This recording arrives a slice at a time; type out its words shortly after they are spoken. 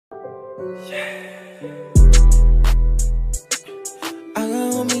I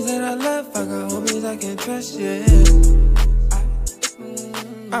got homies that I left, I got homies I can't trust, yeah.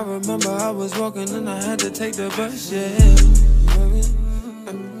 I remember I was walking and I had to take the bus, yeah.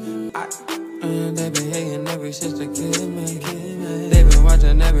 They been hating ever since the kid, man. They been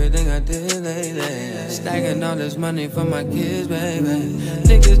watching everything I did lately. Stacking all this money for my kids, baby.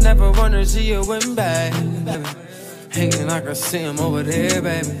 Niggas never wanna see you win, baby. Hating, I can see him over there,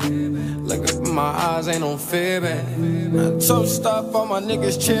 baby. Look up in my eyes, ain't no fear, baby. I toast up on my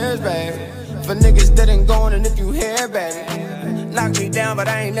niggas' chairs, baby. For niggas that ain't going, and if you hear, baby. Knock me down, but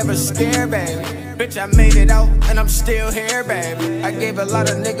I ain't never scared, baby. Bitch, I made it out, and I'm still here, baby. I gave a lot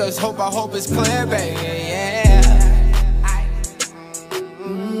of niggas hope, I hope it's clear, baby. Yeah. I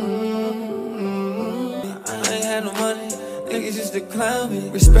ain't had no money, niggas used to clown me.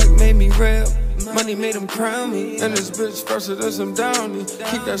 Respect made me real, money made them crown me. And this bitch fresher than some Downy.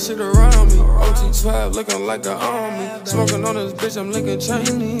 Keep that shit around me. OT12 looking like an army. Smoking on this bitch, I'm looking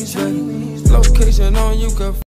Chinese, baby. Location on you,